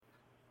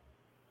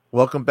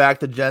Welcome back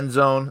to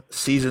DegenZone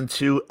Season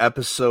 2,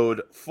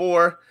 Episode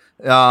 4.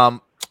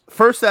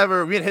 First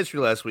ever, we had history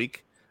last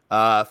week.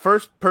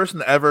 First person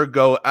to ever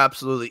go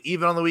absolutely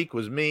even on the week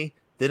was me.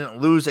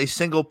 Didn't lose a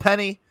single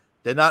penny.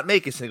 Did not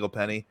make a single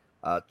penny.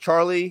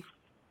 Charlie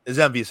is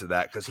envious of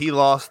that because he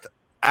lost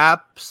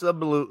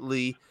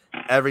absolutely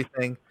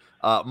everything.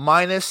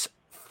 Minus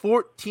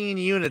 14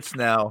 units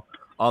now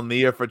on the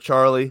year for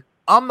Charlie.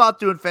 I'm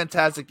not doing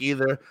fantastic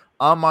either.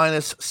 I'm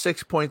minus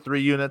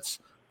 6.3 units.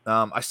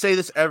 I say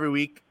this every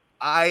week.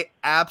 I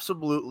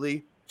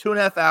absolutely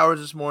 2.5 hours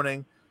this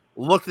morning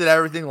looked at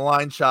everything,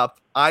 line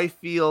chopped. I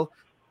feel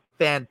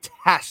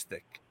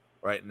fantastic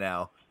right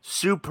now.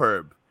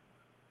 Superb.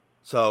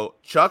 So,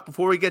 Chuck,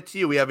 before we get to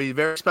you, we have a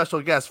very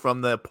special guest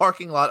from the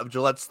parking lot of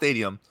Gillette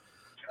Stadium.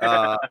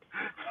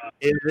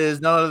 It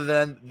is none other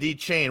than the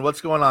Chain.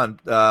 What's going on,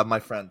 my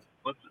friend?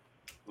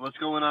 What's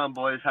going on,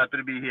 boys? Happy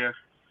to be here.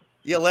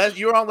 Yeah,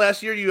 you were on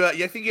last year. I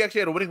think you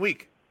actually had a winning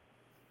week.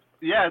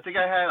 Yeah, I think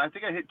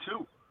I hit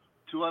two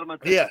out of my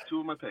picks. Yeah,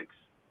 2 of my picks.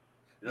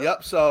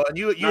 Yep. So, and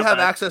you have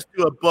access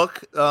to a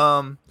book.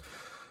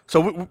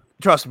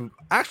 Trust me.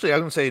 Actually, I'm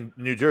gonna say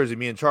New Jersey.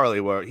 Me and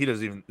Charlie, where he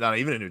doesn't not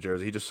even in New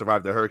Jersey. He just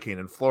survived the hurricane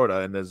in Florida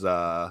and is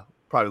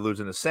probably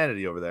losing his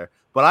sanity over there.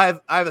 But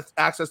I have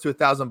access to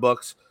 1,000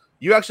 books.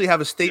 You actually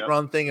have a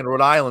state-run thing in Rhode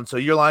Island, so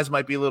your lines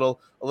might be a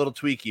little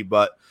tweaky.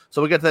 But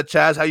so we get to that.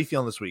 Chaz, how you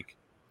feeling this week?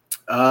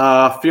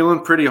 Feeling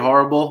pretty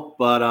horrible,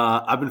 but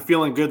I've been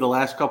feeling good the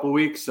last couple of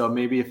weeks. So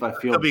maybe if I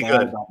feel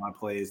bad about my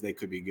plays, they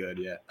could be good.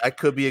 Yeah, that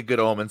could be a good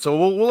omen. So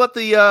we'll let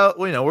the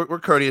we're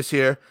courteous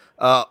here.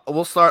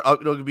 We'll start.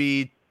 It'll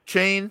be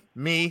Chain,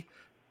 me,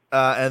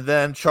 and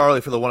then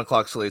Charlie for the 1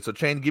 o'clock slate. So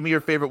Chain, give me your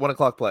favorite 1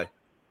 o'clock play.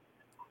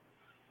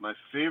 My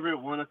favorite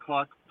 1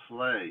 o'clock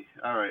play.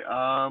 All right.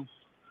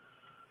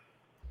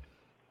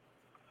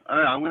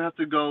 I'm gonna have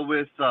to go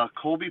with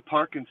Colby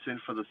Parkinson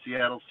for the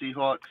Seattle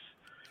Seahawks.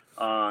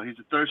 He's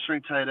a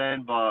third-string tight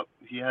end, but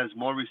he has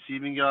more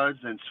receiving yards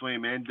than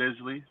Swaim and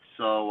Disley.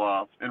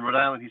 So in Rhode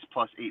Island, he's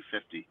plus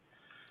 850.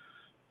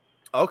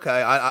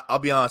 Okay, I'll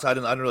be honest. I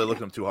didn't really look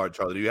at him too hard.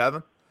 Charlie, do you have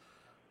him?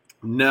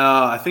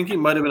 No, I think he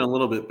might have been a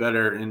little bit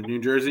better in New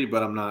Jersey,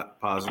 but I'm not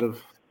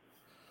positive.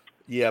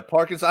 Yeah,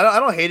 Parkinson. I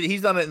don't hate it.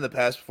 He's done it in the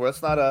past before.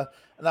 That's not a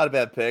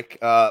bad pick.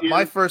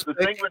 My first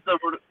pick.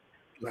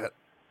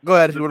 Go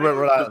ahead.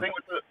 Rhode Island.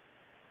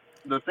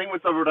 The thing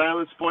with the Rhode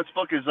Island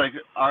sportsbook is like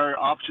our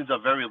options are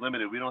very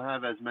limited. We don't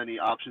have as many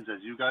options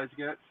as you guys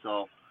get.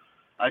 So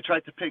I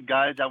tried to pick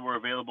guys that were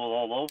available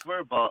all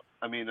over, but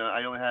I mean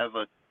I only have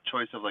a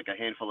choice of like a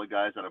handful of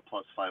guys that are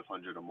plus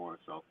 500 or more.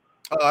 So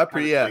so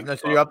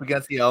you're up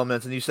against the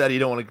elements, and you said you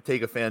don't want to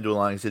take a FanDuel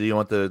line. You said you don't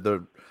want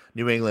the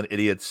New England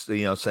idiots,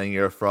 saying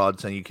you're a fraud,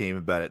 saying you can't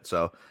even bet it.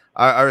 So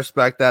I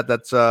respect that.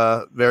 That's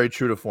very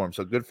true to form.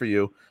 So good for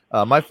you.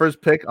 My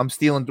first pick, I'm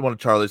stealing one of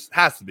Charlie's.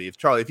 Has to be.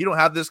 If you don't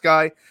have this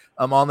guy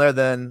on there,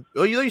 then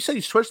you said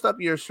you switched up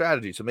your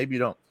strategy, so maybe you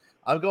don't.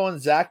 I'm going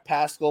Zach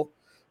Pascal,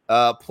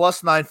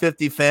 plus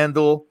 950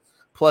 FanDuel,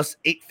 plus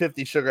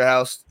 850 Sugar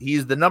House.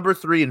 He's the number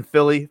 3 in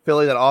Philly.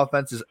 That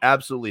offense is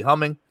absolutely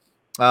humming.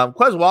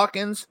 Quez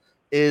Watkins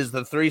is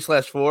the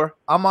 3/4.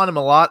 I'm on him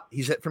a lot.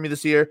 He's hit for me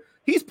this year.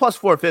 He's plus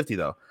 450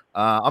 though.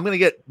 I'm going to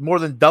get more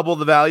than double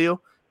the value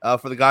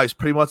for the guy who's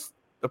pretty much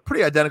a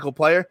pretty identical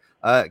player.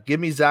 Give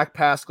me Zach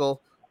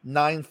Pascal,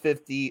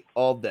 950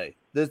 all day.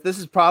 This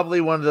is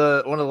probably one of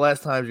the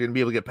last times you're gonna be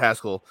able to get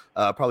Pascal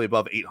probably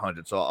above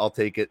 800. So I'll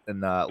take it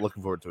and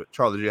looking forward to it.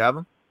 Charlie, do you have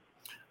him?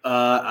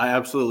 I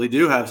absolutely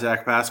do have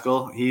Zach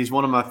Pascal. He's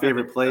one of my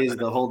favorite plays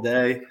the whole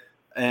day.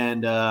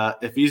 And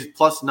if he's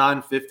plus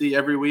 950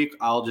 every week,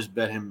 I'll just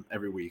bet him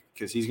every week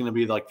because he's going to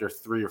be like their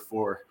 3 or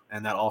 4,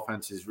 and that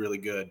offense is really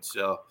good.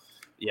 So,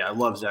 yeah, I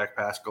love Zach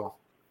Pascal.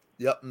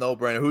 Yep, no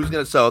brainer. Who's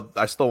going to sell?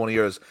 I stole one of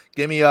yours.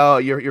 Give me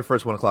your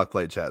first 1 o'clock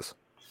play, Chaz.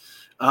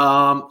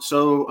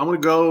 So I'm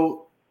going to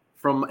go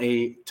from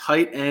a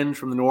tight end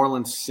from the New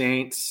Orleans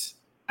Saints,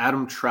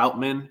 Adam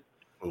Troutman,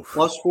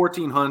 plus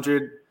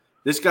 1,400.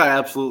 This guy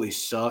absolutely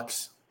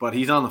sucks, but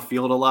he's on the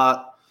field a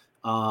lot.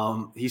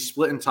 He's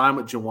splitting time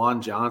with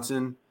Jawan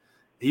Johnson.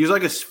 He was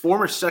like a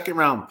former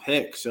second-round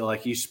pick, so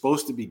like he's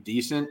supposed to be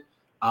decent.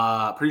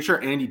 Pretty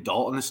sure Andy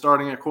Dalton is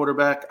starting at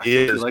quarterback.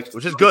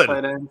 Which is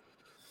good.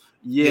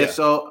 Yeah,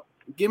 so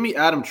give me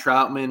Adam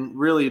Troutman.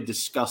 Really a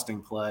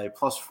disgusting play,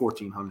 plus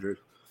 1,400.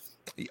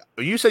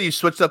 You said you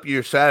switched up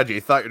your strategy.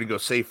 You thought you were going to go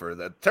safer.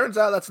 That turns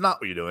out that's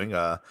not what you're doing.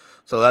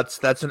 So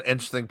that's an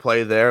interesting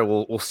play there.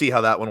 We'll see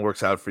how that one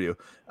works out for you.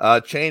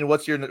 Chain,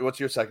 what's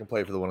your second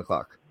play for the 1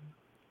 o'clock?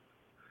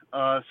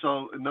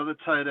 So another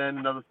tight end,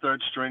 another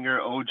third stringer,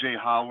 O.J.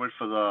 Howard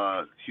for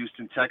the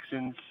Houston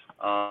Texans.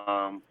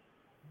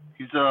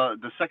 He's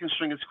the second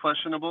string is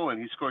questionable, and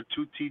he scored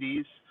 2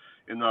 TDs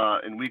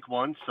in week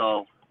 1,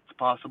 so it's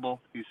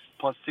possible. He's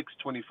plus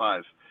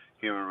 625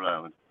 here in Rhode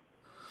Island.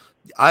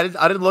 I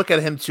didn't look at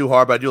him too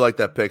hard, but I do like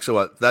that pick. So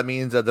what? That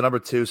means the number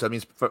 2. So that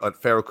means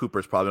Pharaoh Cooper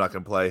is probably not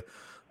going to play.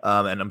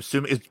 And I'm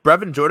assuming, is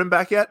Brevin Jordan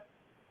back yet?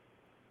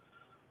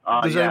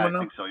 Yeah, I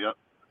think so. Yep.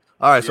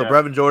 All right, so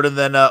Brevin Jordan,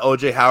 then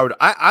O.J. Howard.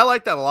 I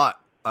like that a lot.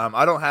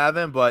 I don't have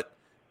him, but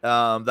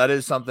that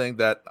is something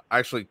that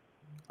actually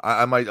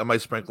I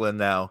might sprinkle in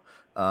now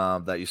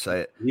that you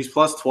say it. He's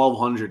plus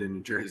 1,200 in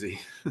New Jersey.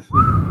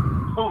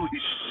 Holy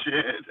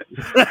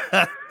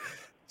shit.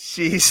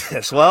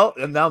 Jesus. Well,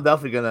 and now I'm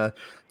definitely gonna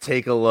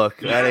take a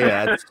look.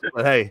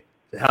 But hey,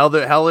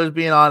 Heller's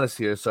being honest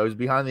here, so he's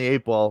behind the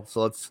 8 ball.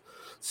 So let's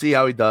see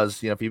how he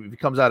does. If he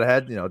comes out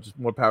ahead, just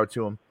more power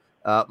to him.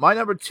 My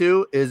number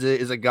 2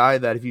 is a guy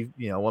that if you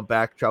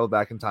traveled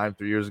back in time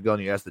 3 years ago,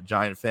 and you asked the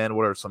Giant fan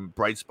what are some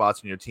bright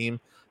spots in your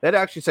team, they'd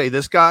actually say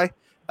this guy,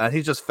 and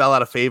he just fell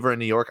out of favor in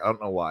New York. I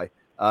don't know why.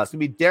 It's gonna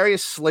be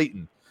Darius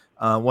Slayton.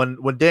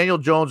 When Daniel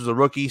Jones was a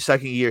rookie,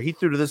 second year, he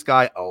threw to this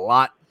guy a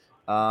lot.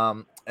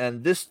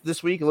 And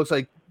this week it looks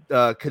like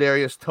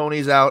Kadarius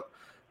Toney's out,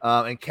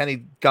 and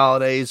Kenny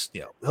Galladay's.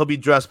 He'll be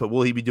dressed, but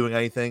will he be doing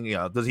anything?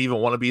 Does he even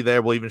want to be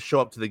there? Will he even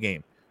show up to the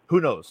game? Who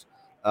knows?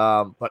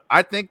 But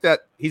I think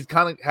that he's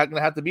kind of going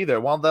to have to be there.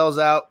 Wan'Dale's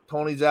out,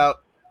 Toney's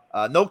out,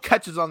 no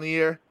catches on the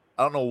year.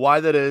 I don't know why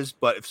that is,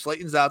 but if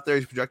Slayton's out there,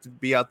 he's projected to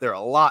be out there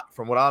a lot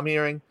from what I'm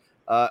hearing.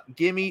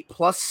 Give me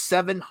plus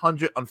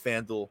 700 on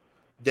FanDuel,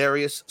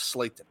 Darius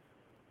Slayton.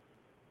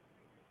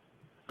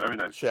 Very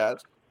nice. Chad?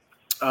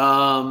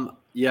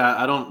 Yeah,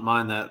 I don't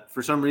mind that.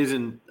 For some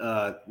reason,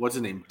 what's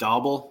his name?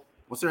 Dauble?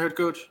 What's their head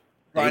coach?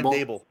 Brian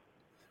Dable.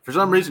 For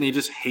some reason, he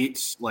just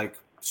hates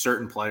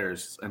certain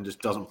players and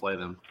just doesn't play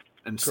them.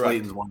 And Correct.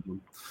 Slayton's one of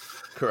them.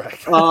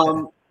 Correct.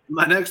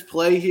 My next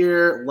play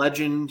here,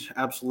 legend,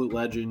 absolute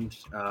legend,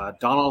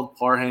 Donald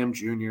Parham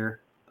Jr.,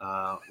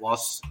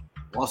 Los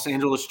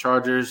Angeles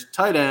Chargers,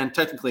 tight end,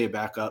 technically a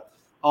backup.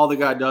 All the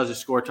guy does is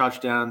score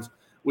touchdowns.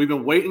 We've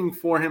been waiting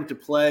for him to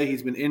play.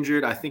 He's been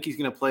injured. I think he's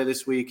going to play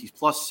this week. He's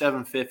plus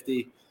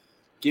 750.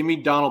 Give me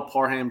Donald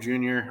Parham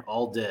Jr.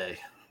 all day.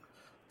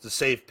 It's a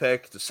safe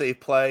pick. It's a safe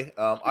play.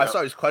 I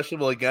saw he's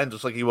questionable again,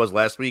 just like he was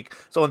last week.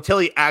 So until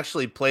he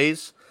actually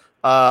plays,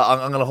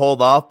 I'm going to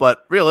hold off.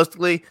 But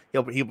realistically,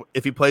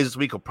 if he plays this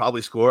week, he'll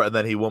probably score, and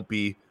then he won't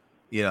be,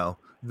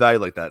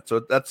 valued like that. So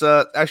that's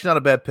actually not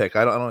a bad pick.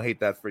 I don't hate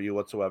that for you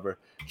whatsoever.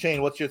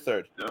 Shane, what's your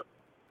third? Yep.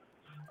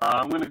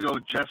 I'm going to go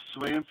Jeff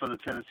Swain for the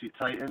Tennessee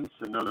Titans,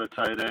 another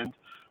tight end.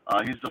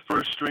 He's the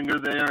first stringer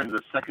there, and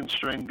the second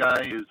string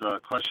guy is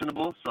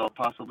questionable, so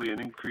possibly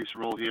an increased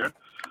role here.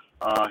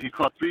 He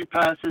caught 3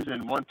 passes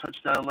and 1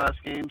 touchdown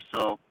last game,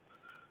 so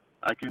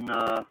I can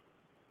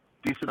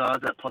decent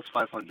odds at plus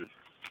 500.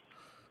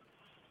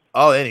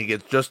 Oh, and he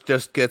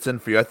just gets in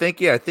for you. I think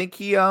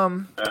he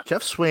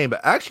Jeff Swain,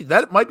 but actually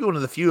that might be one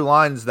of the few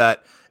lines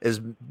that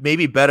is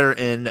maybe better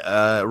in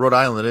Rhode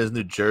Island than it is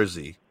New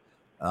Jersey.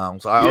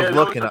 So I was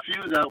looking at a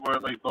few that were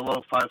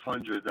below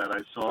 500 that I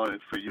saw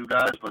for you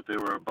guys, but they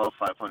were above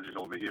 500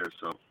 over here.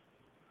 So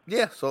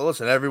yeah. So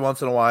listen, every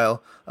once in a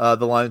while,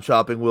 the line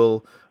shopping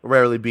will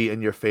rarely be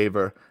in your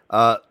favor.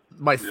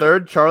 My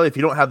third, Charlie, if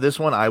you don't have this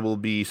one, I will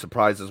be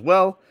surprised as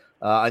well.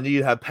 I know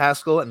you have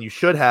Pascal, and you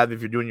should have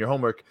if you're doing your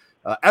homework.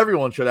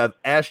 Everyone should have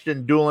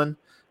Ashton Doolin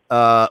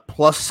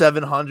plus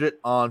 700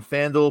 on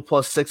FanDuel,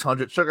 plus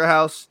 600 Sugar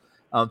House.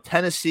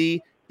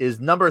 Tennessee is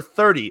number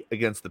 30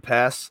 against the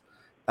pass.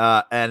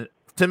 And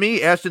to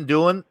me, Ashton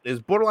Doolin is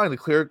borderline the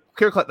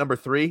clear-cut number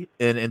 3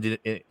 in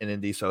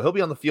Indy, so he'll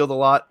be on the field a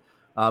lot.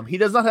 He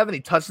does not have any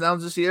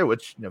touchdowns this year,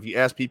 which if you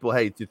ask people,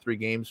 hey, through 3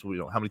 games,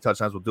 how many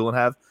touchdowns will Doolin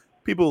have?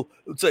 People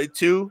would say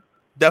 2,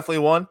 definitely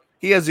 1.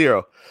 He has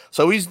 0,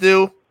 so he's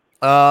due.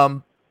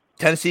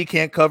 Tennessee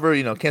can't cover,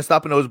 can't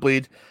stop a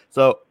nosebleed.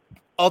 So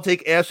I'll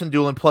take Ashton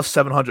Doolin plus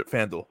 700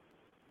 FanDuel.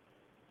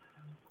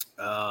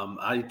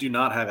 I do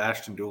not have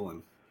Ashton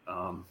Doolin.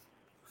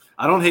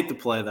 I don't hate the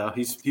play, though.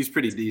 He's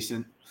pretty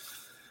decent.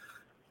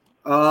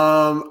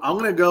 I'm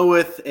going to go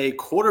with a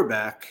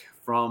quarterback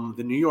from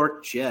the New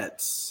York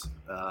Jets.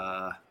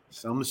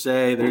 Some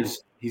say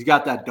he's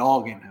got that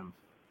dog in him.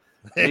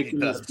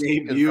 Making his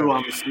debut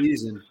on the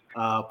season.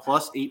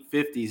 Plus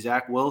 850,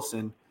 Zach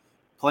Wilson.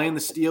 Playing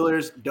the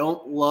Steelers,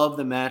 don't love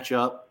the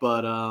matchup,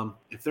 but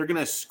if they're going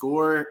to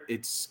score,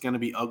 it's going to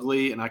be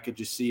ugly, and I could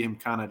just see him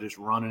kind of just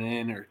running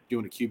in or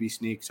doing a QB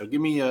sneak. So give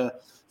me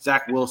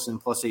Zach Wilson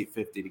plus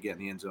 850 to get in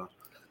the end zone.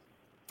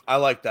 I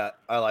like that.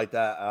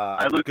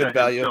 I looked good at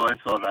value. So I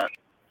saw that.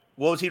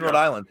 What was he in Rhode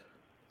Island?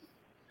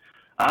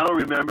 I don't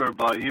remember,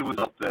 but he was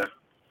up there.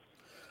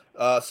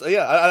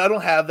 I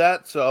don't have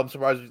that, so I'm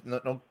surprised.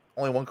 No,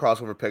 only one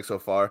crossover pick so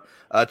far.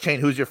 Chain,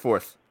 who's your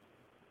fourth?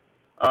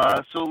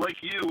 So like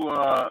you,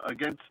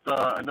 against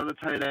another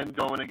tight end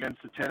going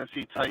against the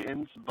Tennessee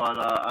Titans, but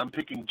I'm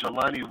picking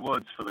Jelani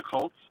Woods for the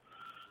Colts.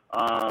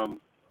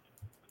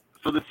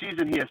 For the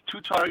season, he has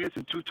 2 targets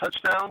and 2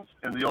 touchdowns,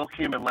 and they all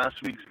came in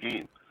last week's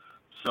game.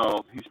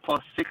 So he's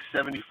plus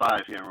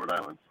 675 here in Rhode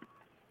Island.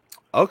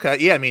 Okay,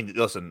 yeah, I mean,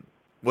 listen,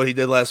 what he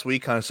did last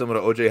week, kind of similar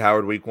to O.J.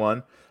 Howard week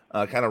 1,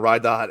 kind of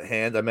ride the hot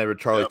hand. I remember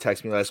Charlie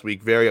texted me last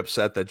week, very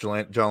upset that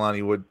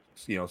Jelani Woods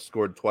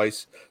scored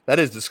twice. That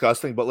is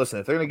disgusting. But listen,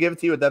 if they're going to give it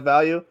to you at that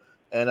value,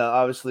 and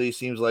obviously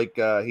seems like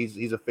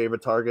he's a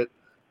favorite target,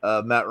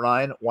 Matt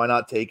Ryan, why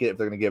not take it if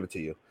they're going to give it to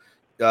you?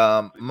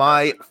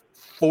 My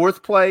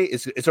fourth play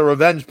it's a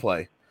revenge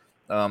play.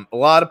 A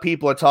lot of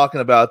people are talking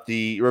about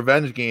the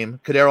revenge game.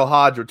 Kadero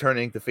Hodge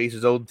returning to face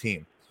his old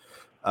team.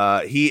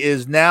 He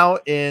is now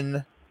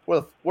in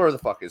where the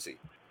fuck is he?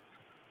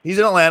 He's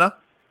in Atlanta.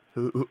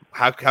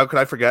 How could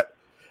I forget?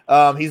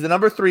 He's the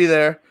number 3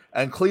 there,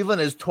 and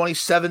Cleveland is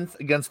 27th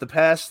against the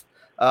pass.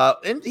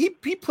 And he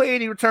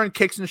played. He returned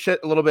kicks and shit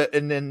a little bit,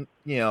 in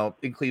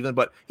Cleveland,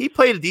 but he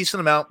played a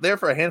decent amount there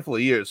for a handful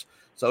of years.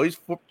 So he's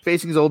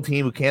facing his old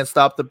team who can't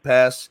stop the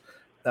pass.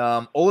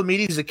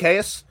 Olamide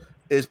Zacchaeus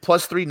is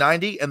plus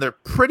 390, and they're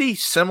pretty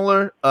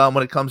similar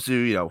when it comes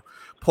to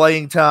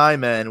playing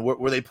time and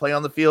where they play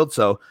on the field.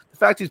 So the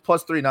fact he's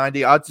plus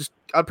 390,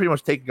 I'd pretty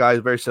much take a guy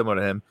who's very similar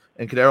to him.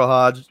 And Kadero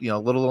Hodge,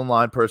 little in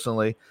line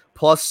personally,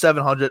 plus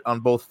 700 on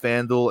both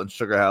FanDuel and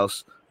Sugar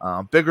House.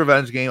 Big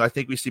revenge game. I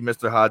think we see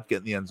Mr. Hodge get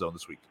in the end zone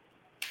this week.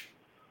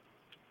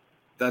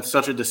 That's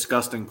such a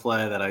disgusting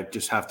play that I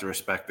just have to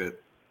respect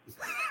it.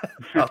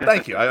 Oh,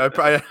 thank you. I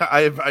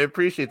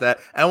appreciate that.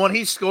 And when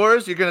he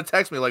scores, you're going to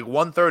text me like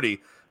 1:30,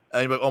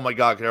 and you're like, "Oh my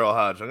God, Kadero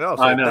Hodge!" Like, oh,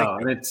 so I know,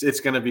 and it's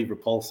going to be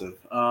repulsive.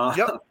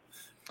 Yep.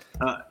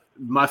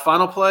 My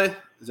final play,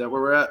 is that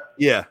where we're at?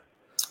 Yeah.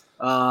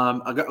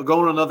 I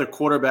go with another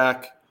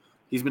quarterback.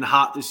 He's been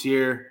hot this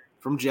year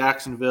from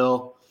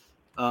Jacksonville.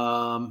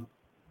 Trevor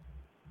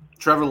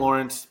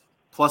Lawrence,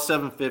 plus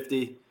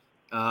 750.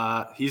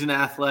 He's an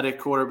athletic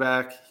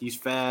quarterback. He's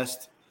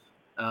fast.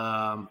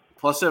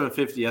 Plus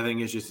 750, I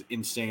think, is just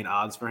insane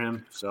odds for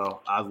him.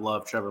 So I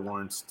love Trevor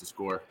Lawrence to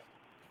score.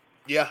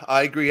 Yeah,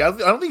 I agree. I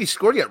don't think he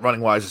scored yet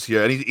running wise this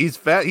year, and he's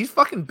fast. He's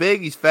fucking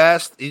big. He's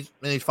fast. He's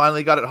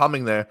finally got it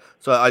humming there.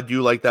 So I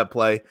do like that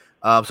play.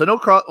 So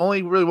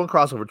only really one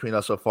crossover between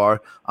us so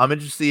far. I'm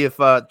interested to see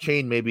if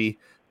Chain maybe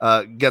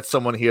gets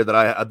someone here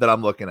that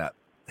I'm looking at.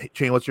 Hey,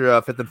 Chain, what's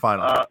your fifth and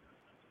final?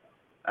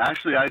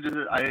 Actually,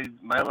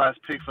 my last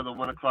pick for the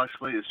 1 o'clock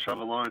slate is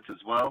Trevor Lawrence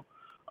as well.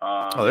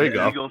 There you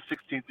go. He goes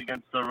 16th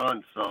against the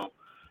run, so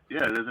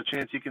yeah, there's a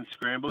chance he can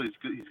scramble. He's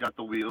good. He's got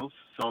the wheels.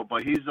 So,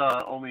 but he's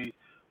only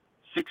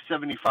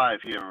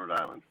 675 here in Rhode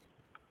Island.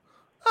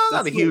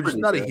 Not a huge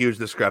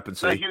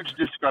discrepancy. Not a huge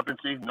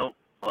discrepancy. Nope.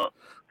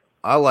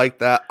 I like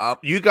that.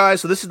 You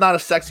guys, so this is not a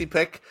sexy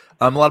pick.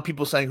 A lot of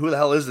people saying, who the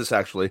hell is this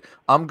actually?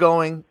 I'm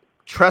going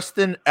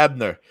Treston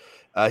Ebner.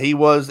 He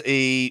was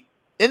I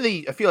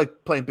feel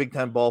like playing Big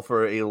Ten ball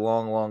for a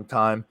long, long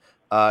time.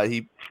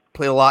 He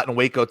played a lot in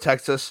Waco,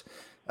 Texas.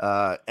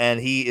 And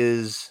he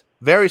is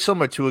very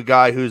similar to a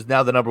guy who's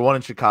now the number 1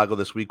 in Chicago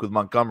this week with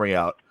Montgomery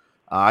out.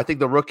 I think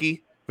the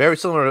rookie, very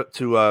similar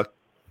to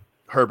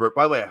Herbert.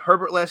 By the way,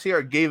 Herbert last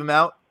year gave him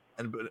out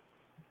and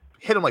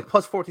hit him like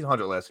plus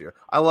 1,400 last year.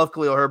 I love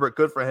Khalil Herbert.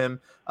 Good for him.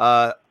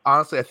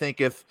 Honestly, I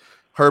think if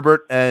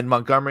Herbert and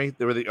Montgomery,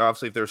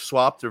 obviously if they're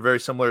swapped, they're very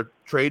similar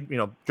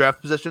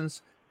draft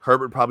positions.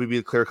 Herbert would probably be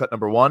the clear-cut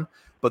number 1.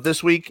 But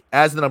this week,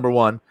 as the number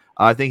 1,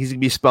 I think he's going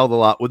to be spelled a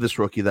lot with this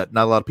rookie that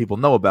not a lot of people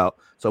know about.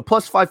 So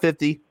plus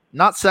 550,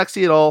 not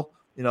sexy at all.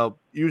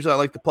 Usually I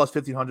like the plus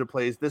 1,500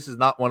 plays. This is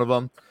not one of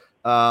them.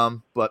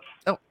 But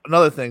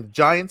another thing,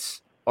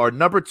 Giants are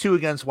number 2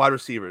 against wide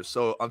receivers.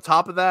 So on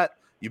top of that,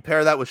 you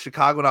pair that with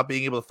Chicago not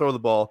being able to throw the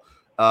ball.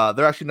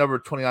 They're actually number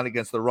 29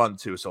 against the run,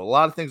 too. So a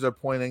lot of things are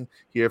pointing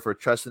here for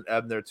Treston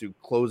Ebner to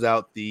close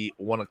out the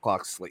 1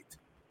 o'clock slate.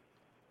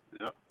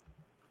 Yep.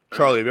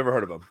 Charlie, have you ever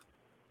heard of him?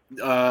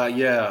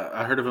 Yeah,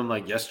 I heard of him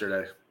like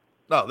yesterday.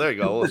 Oh, there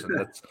you go.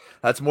 Listen,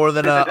 that's more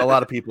than a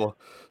lot of people.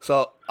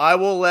 So I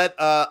will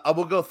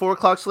go 4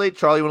 o'clock slate.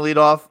 Charlie, want to lead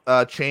off?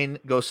 Chain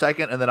go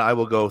second, and then I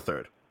will go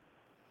third.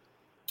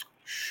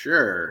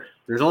 Sure.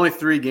 There's only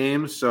 3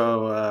 games,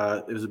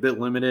 so it was a bit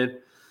limited.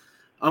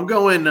 I'm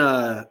going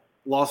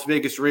Las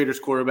Vegas Raiders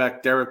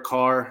quarterback Derek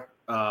Carr,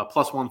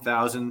 plus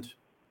 1,000.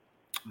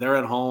 They're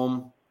at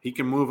home. He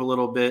can move a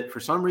little bit. For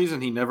some reason,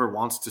 he never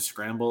wants to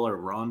scramble or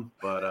run,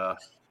 but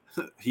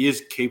he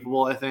is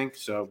capable, I think.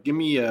 So give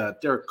me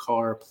Derek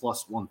Carr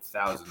plus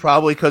 1,000.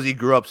 Probably because he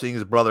grew up seeing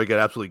his brother get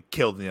absolutely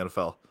killed in the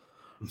NFL.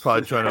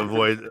 Probably trying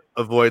to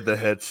avoid the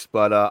hits,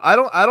 but I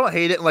don't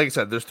hate it. Like I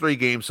said, there's 3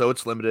 games, so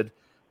it's limited.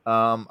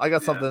 I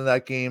got something in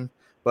that game,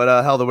 but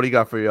Helder, what do you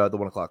got for the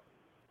 1 o'clock?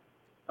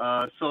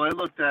 So I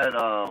looked at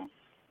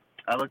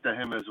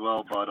him as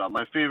well, but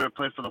my favorite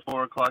play for the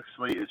 4 o'clock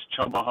slate is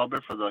Chuba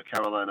Hubbard for the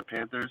Carolina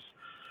Panthers.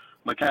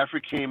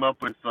 McCaffrey came up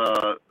with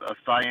a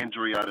thigh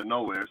injury out of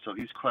nowhere, so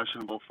he's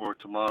questionable for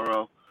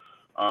tomorrow.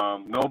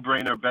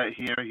 No-brainer bet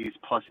here. He's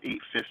plus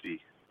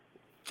 850.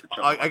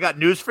 I got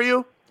news for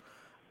you.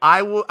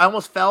 I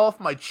almost fell off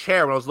my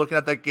chair when I was looking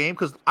at that game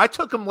because I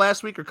took him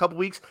last week or a couple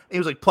weeks, and he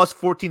was like plus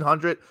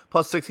 1,400,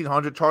 plus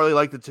 1,600. Charlie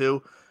liked it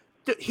too.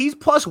 Dude, he's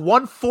plus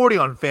 140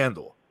 on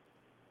FanDuel.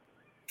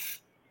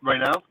 Right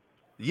now?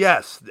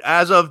 Yes,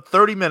 as of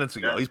 30 minutes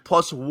ago. Yeah. He's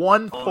plus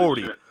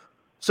 140.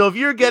 So if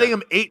you're getting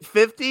him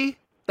 850,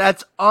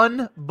 that's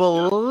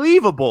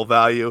unbelievable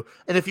value.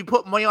 And if you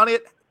put money on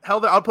it,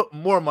 hell, I'll put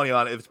more money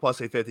on it if it's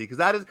plus 850 because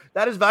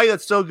that is value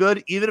that's so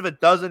good. Even if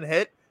it doesn't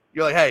hit,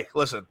 you're like, hey,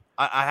 listen,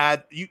 I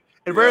had you.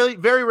 And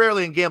very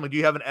rarely in gambling do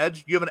you have an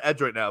edge. You have an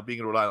edge right now being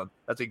in Rhode Island.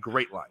 That's a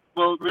great line.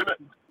 Well,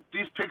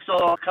 these picks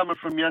are all coming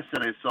from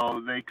yesterday,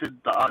 so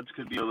the odds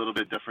could be a little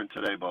bit different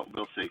today, but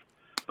we'll see.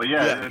 But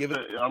yeah,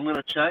 I'm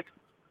gonna check.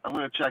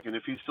 And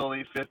if he's still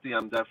 850,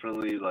 I'm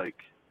definitely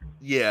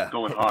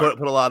going hard.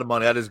 Put a lot of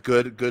money. That is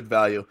good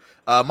value.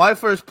 My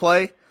first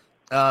play,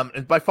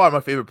 and by far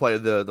my favorite play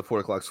of the 4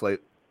 o'clock slate.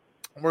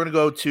 We're gonna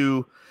go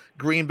to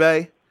Green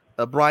Bay,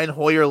 a Brian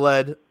Hoyer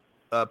led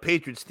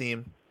Patriots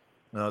team.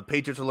 The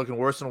Patriots are looking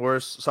worse and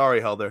worse.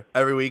 Sorry, Helder.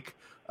 Every week,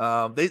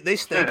 they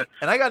stink.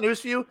 And I got news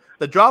for you: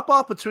 the drop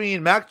off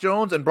between Mac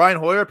Jones and Brian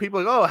Hoyer.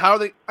 People are like, oh, how are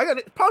they?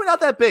 Probably not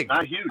that big.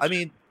 Not huge. I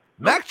mean,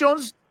 Mac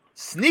Jones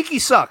sneaky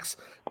sucks.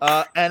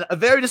 And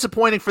very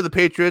disappointing for the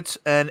Patriots,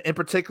 and in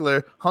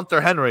particular,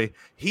 Hunter Henry.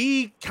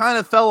 He kind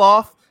of fell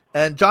off,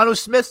 and Jonnu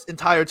Smith's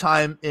entire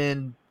time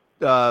in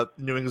New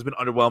England has been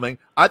underwhelming.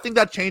 I think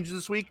that changes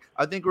this week.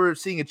 I think we're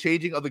seeing a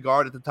changing of the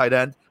guard at the tight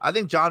end. I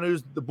think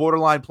Jonnu's the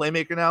borderline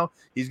playmaker now.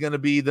 He's going to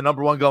be the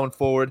number one going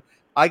forward.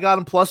 I got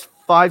him plus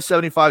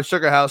 575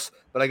 Sugar House,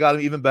 but I got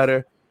him even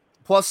better.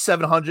 Plus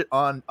 700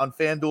 on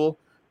FanDuel.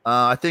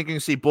 I think you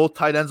can see both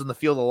tight ends on the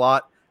field a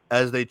lot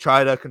as they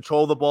try to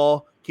control the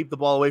ball, keep the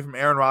ball away from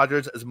Aaron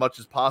Rodgers as much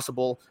as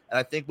possible. And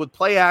I think with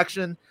play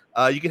action,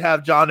 you can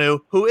have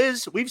Jonnu,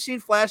 we've seen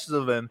flashes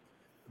of him.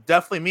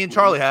 Definitely me and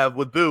Charlie have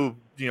with Boo,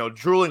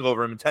 drooling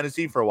over him in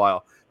Tennessee for a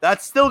while.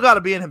 That's still got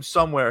to be in him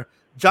somewhere.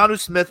 Jonnu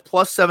Smith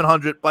plus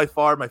 700, by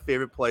far my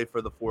favorite play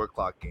for the 4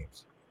 o'clock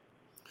games.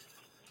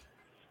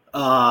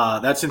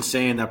 That's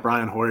insane that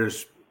Brian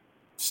Hoyer's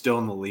still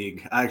in the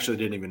league. I actually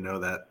didn't even know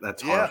that.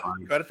 That's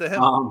horrifying. Credit to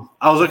him.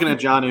 I was looking at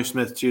Jonnu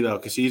Smith too, though,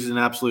 because he's an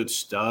absolute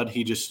stud.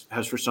 He just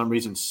has, for some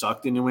reason,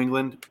 sucked in New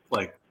England.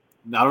 I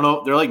don't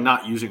know. They're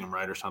not using him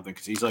right or something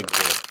because he's good.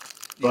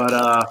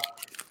 But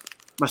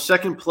my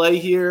second play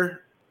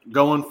here,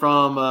 going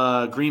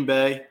from Green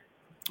Bay,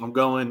 I'm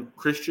going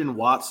Christian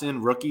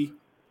Watson, rookie.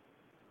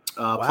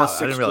 Wow, plus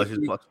 650. I didn't realize he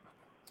was plus.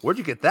 Where'd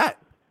you get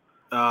that?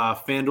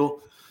 FanDuel.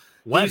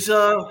 When? He's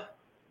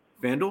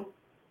FanDuel.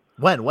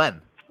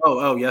 When?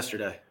 Oh,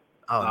 yesterday.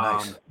 Oh,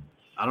 nice.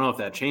 I don't know if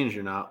that changed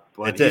or not,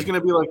 but he's going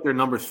to be their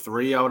number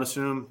 3, I would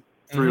assume,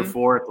 3 or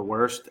 4 at the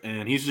worst,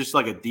 and he's just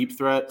a deep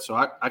threat, so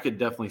I could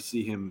definitely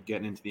see him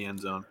getting into the end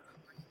zone.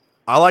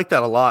 I like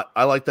that a lot.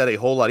 I like that a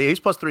whole lot. Yeah, he's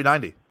plus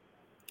 390.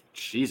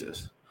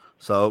 Jesus.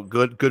 So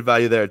good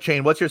value there.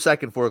 Shane, what's your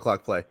second 4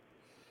 o'clock play?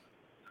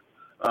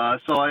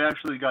 So I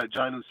actually got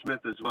Jonnu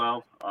Smith as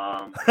well.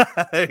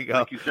 There you go.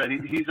 Like you said,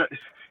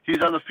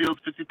 he's on the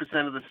field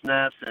 50% of the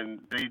snaps, and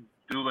they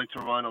do like to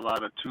run a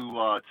lot of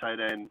 2 tight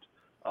end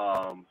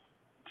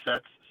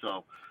sets.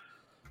 So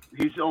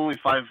he's only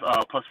plus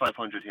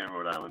 500 here in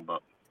Rhode Island,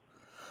 but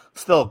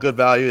still good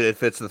value. It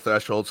fits the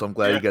threshold, so I'm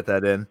glad you get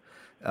that in.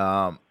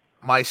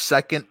 My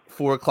second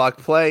 4 o'clock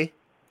play,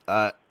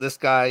 this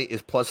guy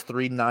is plus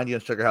 390 on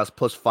Sugar House,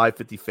 plus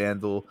 550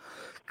 FanDuel.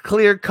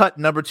 Clear-cut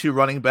number 2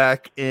 running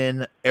back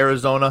in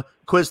Arizona.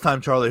 Quiz time,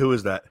 Charlie. Who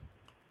is that?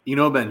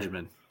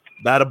 Benjamin.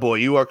 That a boy.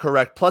 You are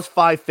correct. Plus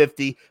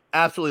 550.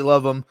 Absolutely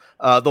love him.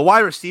 The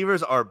wide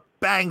receivers are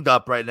banged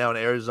up right now in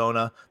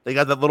Arizona. They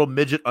got that little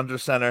midget under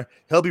center.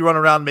 He'll be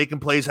running around making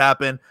plays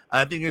happen.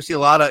 I think you're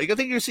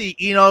going to see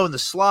Eno in the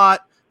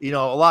slot. A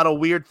lot of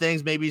weird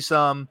things. Maybe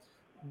some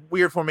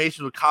weird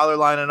formations with Collar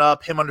lining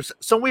up. Him under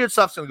some weird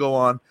stuff's going to go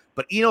on.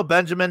 But Eno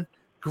Benjamin,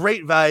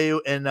 great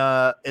value in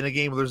a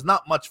game where there's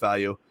not much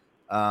value.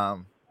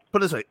 Put it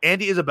this way,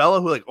 Andy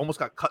Isabella, who almost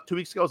got cut 2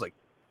 weeks ago, was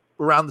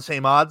around the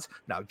same odds.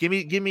 Now give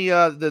me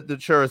the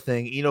sure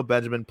thing. Eno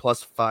Benjamin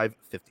plus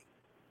 550.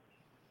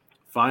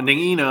 Finding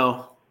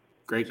Eno,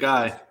 great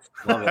guy.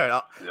 Love it.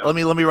 Right, let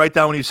me write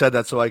down when you said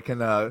that so I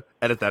can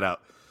edit that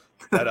out.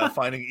 That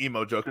finding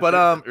emo joke. But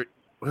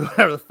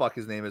whatever the fuck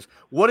his name is.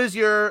 What is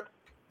your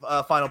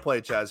final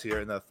play, Chaz, here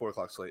in the 4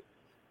 o'clock slate?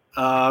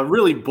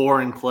 Really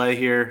boring play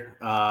here.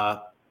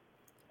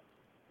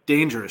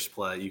 Dangerous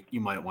play, you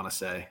might want to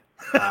say.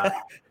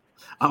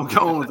 I'm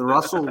going with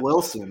Russell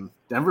Wilson,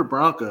 Denver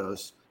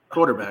Broncos,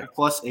 quarterback,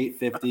 plus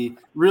 850.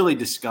 Really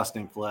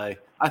disgusting play.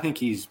 I think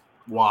he's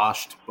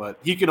washed, but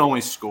he can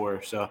always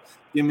score. So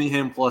give me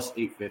him plus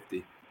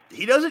 850.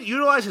 He doesn't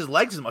utilize his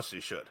legs as much as he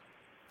should.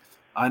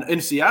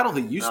 In Seattle,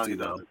 he used to,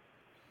 though.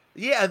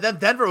 Yeah, and then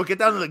Denver will get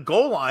down to the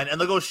goal line, and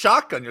they'll go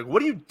shotgun. You're like,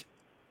 what do you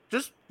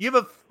 – you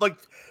have a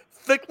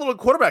thick little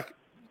quarterback.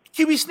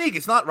 QB sneak.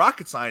 It's not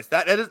rocket science.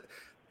 That is –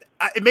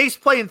 it makes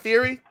play in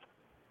theory,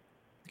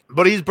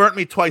 but he's burnt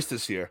me twice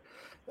this year.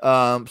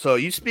 So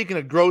you speaking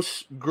of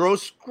gross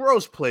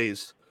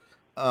plays,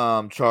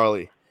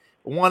 Charlie.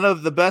 One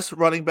of the best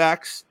running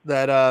backs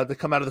that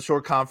come out of the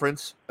short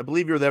conference, I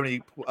believe you were there when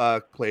he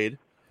played,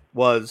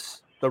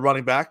 was the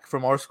running back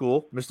from our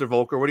school, Mr.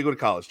 Volker. Where do you go to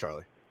college,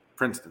 Charlie?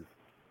 Princeton.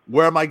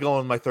 Where am I going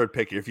with my third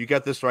pick here? If you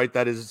get this right,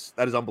 that is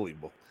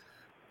unbelievable.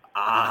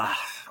 I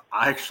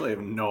actually have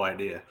no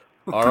idea.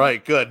 All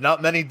right, good.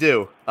 Not many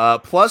do.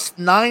 Plus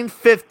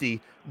 950,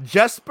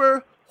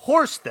 Jesper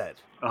Horsted.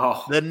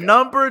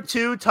 Number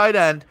 2 tight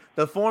end,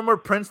 the former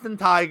Princeton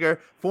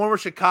Tiger, former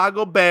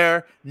Chicago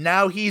Bear.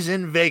 Now he's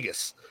in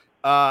Vegas.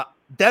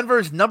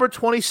 Denver's number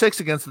 26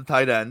 against the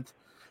tight end.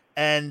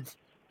 And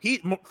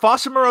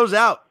Foster Moreau's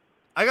out.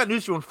 I got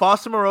news for you. When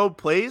Foster Moreau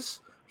plays,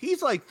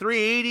 he's like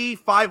 380,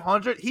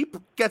 500. He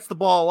gets the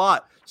ball a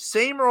lot.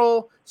 Same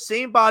role,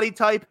 same body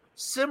type,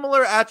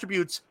 similar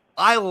attributes.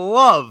 I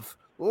love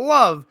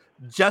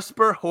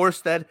Jesper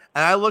Horsted,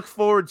 and I look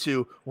forward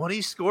to when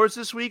he scores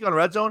this week on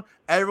Red Zone,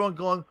 everyone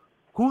going,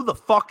 who the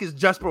fuck is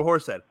Jesper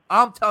Horsted?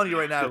 I'm telling you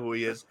right now who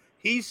he is.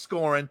 He's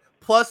scoring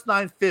plus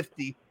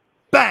 950.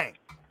 Bang!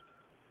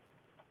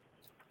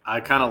 I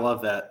kind of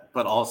love that,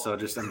 but also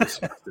just I'm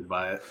disgusted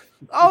by it.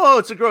 Oh,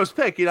 it's a gross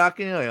pick. You're not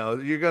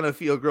gonna, you're gonna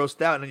feel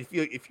grossed out, and if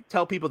you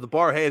tell people at the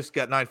bar, hey, it's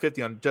got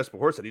 950 on Jesper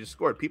Horsted, he just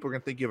scored, people are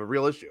gonna think you have a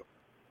real issue.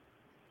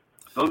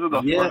 Those are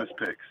the funnest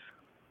picks.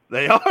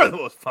 They are the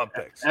most fun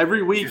picks.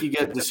 Every week you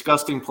get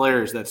disgusting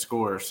players that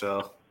score,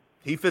 so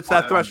he fits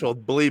that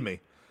threshold. Believe me,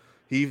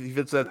 he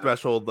fits that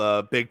threshold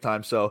big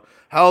time. So,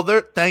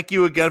 Helder, thank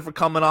you again for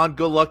coming on.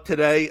 Good luck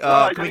today.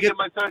 I can we get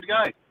my third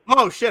guy?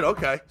 Oh shit!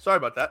 Okay, sorry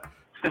about that.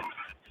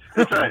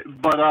 That's right.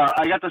 But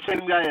I got the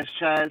same guy as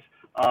Chaz,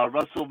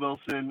 Russell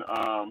Wilson.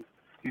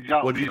 He's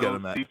got What'd you get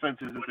him at? Defense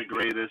isn't the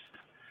greatest.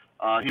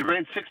 He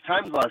ran 6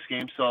 times last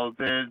game, so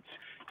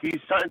he's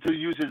starting to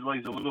use his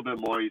legs a little bit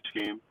more each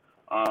game.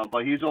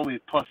 But he's only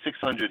plus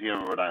 600 here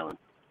in Rhode Island.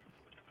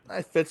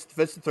 It fits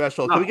the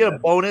threshold. Can we get a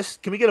bonus?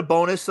 Can we get a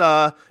bonus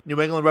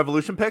New England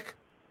Revolution pick?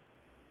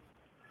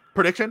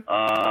 Prediction?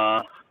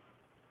 They're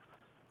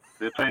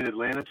playing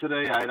Atlanta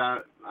today. I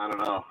don't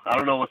know. I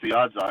don't know what the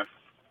odds are.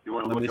 You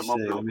want to look them up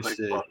real quick?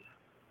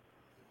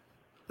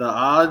 The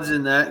odds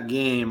in that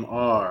game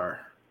are,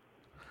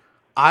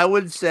 I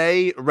would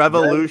say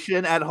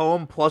Revolution at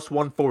home plus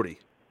 140.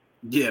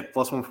 Yeah,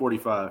 plus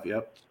 145.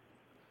 Yep.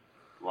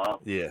 Wow.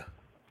 Yeah.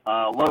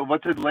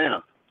 What's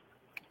Atlanta?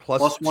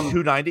 Plus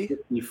 290?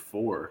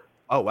 54.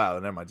 Oh, wow.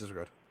 Never mind.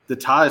 Disregard. The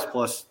tie is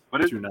plus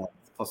 290,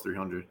 plus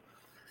 300.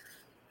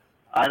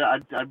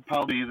 I'd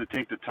probably either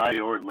take the tie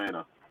or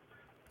Atlanta.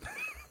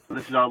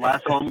 This is our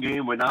last home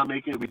game. We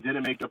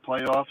didn't make the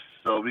playoffs,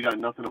 so we got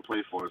nothing to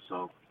play for.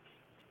 So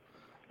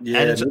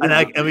yeah,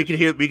 and we can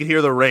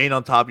hear the rain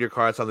on top of your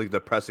car. It sounds like a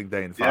depressing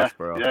day in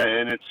Foxborough. Yeah,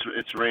 and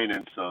it's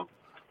raining. So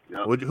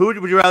yeah. Would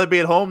you rather be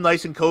at home,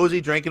 nice and cozy,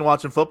 drinking,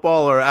 watching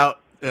football, or out,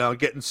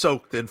 getting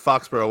soaked in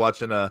Foxborough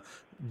watching a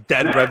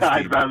dead Reds team?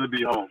 I'd rather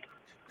be home.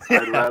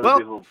 I'd rather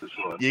be home for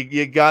sure.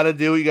 You gotta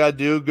do what you gotta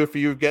do. Good for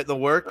you getting the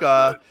work.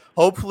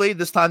 Hopefully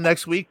this time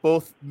next week,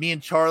 both me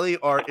and Charlie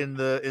are in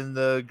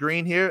the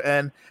green here.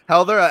 And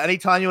Helder,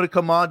 anytime you want to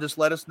come on, just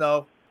let us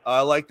know.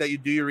 I like that you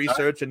do your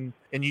research and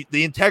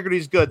the integrity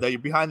is good. That you're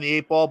behind the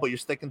 8 ball, but you're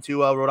sticking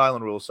to Rhode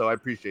Island rules. So I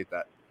appreciate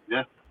that.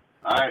 Yeah.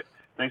 All right.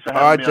 Thanks for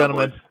having me. All right,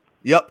 gentlemen.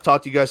 Yep.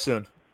 Talk to you guys soon.